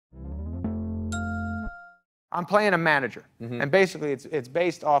I'm playing a manager, and basically it's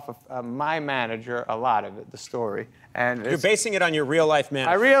based off of my manager, a lot of it, the story. And you're basing it on your real-life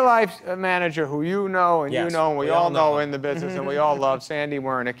manager. A real-life manager who you know and yes, you know, and we all know in the business, and we all love, Sandy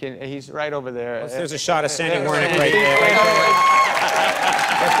Wernick, and he's right over there. There's a shot of Sandy Wernick right there.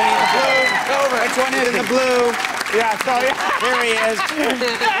 Which one is in the blue? Yeah, so There he is.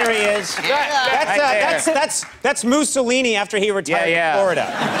 There he is. That's Mussolini after he retired in Florida.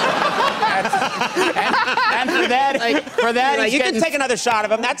 and for that, you can take another shot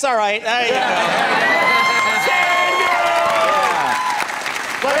of him. That's all right. There you go.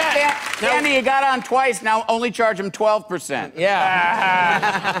 Well, Sandy, you got on twice. Now only charge him 12%.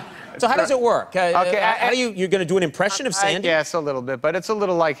 Yeah. So how does it work? How do you're going to do an impression of Sandy? Yes, a little bit, but it's a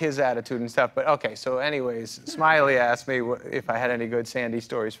little like his attitude and stuff. But okay, so anyways, Smiley asked me if I had any good Sandy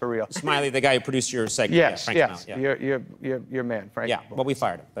stories for real. Smiley, the guy who produced your segment. Yes, Frank yes, your man, Frank. Yeah, well, we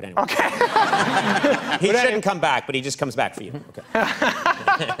fired him, but anyway. Okay. He shouldn't come back, but he just comes back for you. Okay.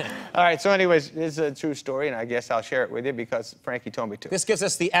 All right, so anyways, this is a true story, and I guess I'll share it with you because Frankie told me to. This gives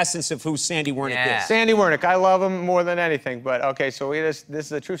us the essence of who Sandy Wernick is. Sandy Wernick, I love him more than anything, but okay, so this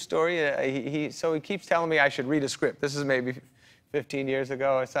is a true story. So he keeps telling me I should read a script. This is maybe 15 years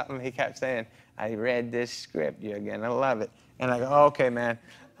ago or something. He kept saying, I read this script, you're gonna love it. And I go, oh, okay, man.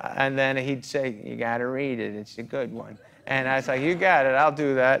 And then he'd say, you gotta read it, it's a good one. And I was like, you got it, I'll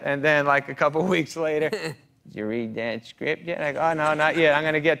do that. And then like a couple weeks later, did you read that script yet? I go, oh, no, not yet, I'm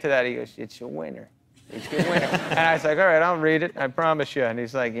gonna get to that. He goes, it's a winner. It's a winner. And I was like, all right, I'll read it, I promise you. And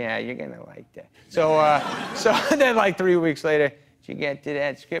he's like, yeah, you're gonna like that. So then like 3 weeks later, did you get to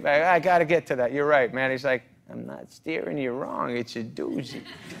that script? I gotta get to that, you're right, man. He's like, I'm not steering you wrong, it's a doozy.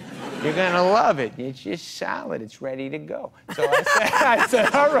 You're gonna love it, it's just solid, it's ready to go. So I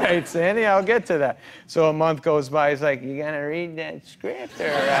said, all right, Sandy, I'll get to that. So a month goes by, he's like, you gonna read that script?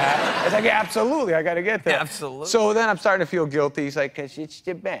 Or, I was like, yeah, absolutely, I gotta get to that. Absolutely. So then I'm starting to feel guilty. He's like, cause it's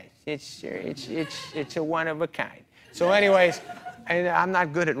the best, it's a one of a kind. So anyways, and I'm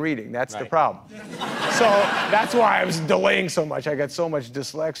not good at reading, that's the problem. So that's why I was delaying so much. I got so much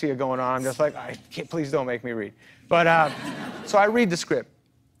dyslexia going on. I'm just like, please don't make me read. But, so I read the script,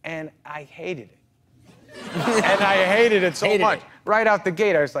 and I hated it. And I hated it so much. Right out the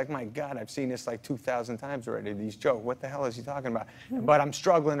gate, I was like, my God, I've seen this like 2,000 times already, these jokes. What the hell is he talking about? But I'm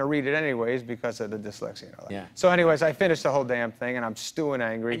struggling to read it anyways because of the dyslexia and all that. Yeah. So anyways, I finished the whole damn thing, and I'm stewing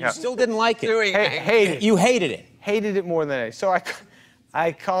angry. And you still didn't like it? Hated it. You hated it? Hated it more than anything. So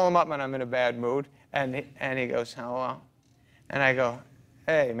I call him up when I'm in a bad mood, and he goes, hello? And I go,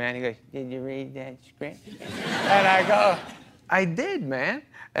 hey, man. He goes, did you read that script? And I go, I did, man.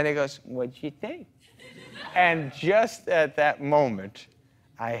 And he goes, what'd you think? And just at that moment,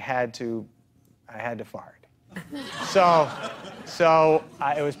 I had to fart. So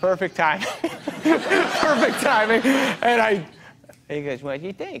it was perfect timing. Perfect timing. And he goes, what do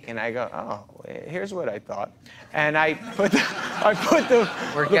you think? And I go, oh, here's what I thought. And I put the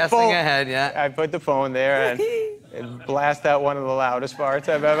We're the guessing phone, ahead, yeah. I put the phone there and it blast out one of the loudest farts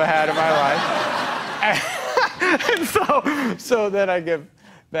I've ever had in my life. And so then I get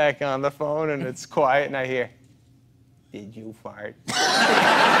back on the phone and it's quiet and I hear, did you fart? And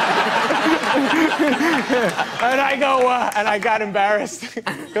I go, and I got embarrassed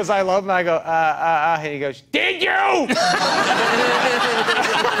because I love him. I go, and he goes, did you? And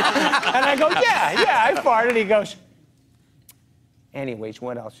I go, yeah, I farted. He goes, anyways,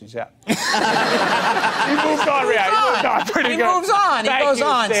 what else is up? He moved on, He moved on pretty good. He moves on. He goes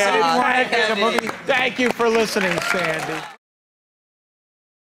on. Sandy. Thank you for listening, Sandy.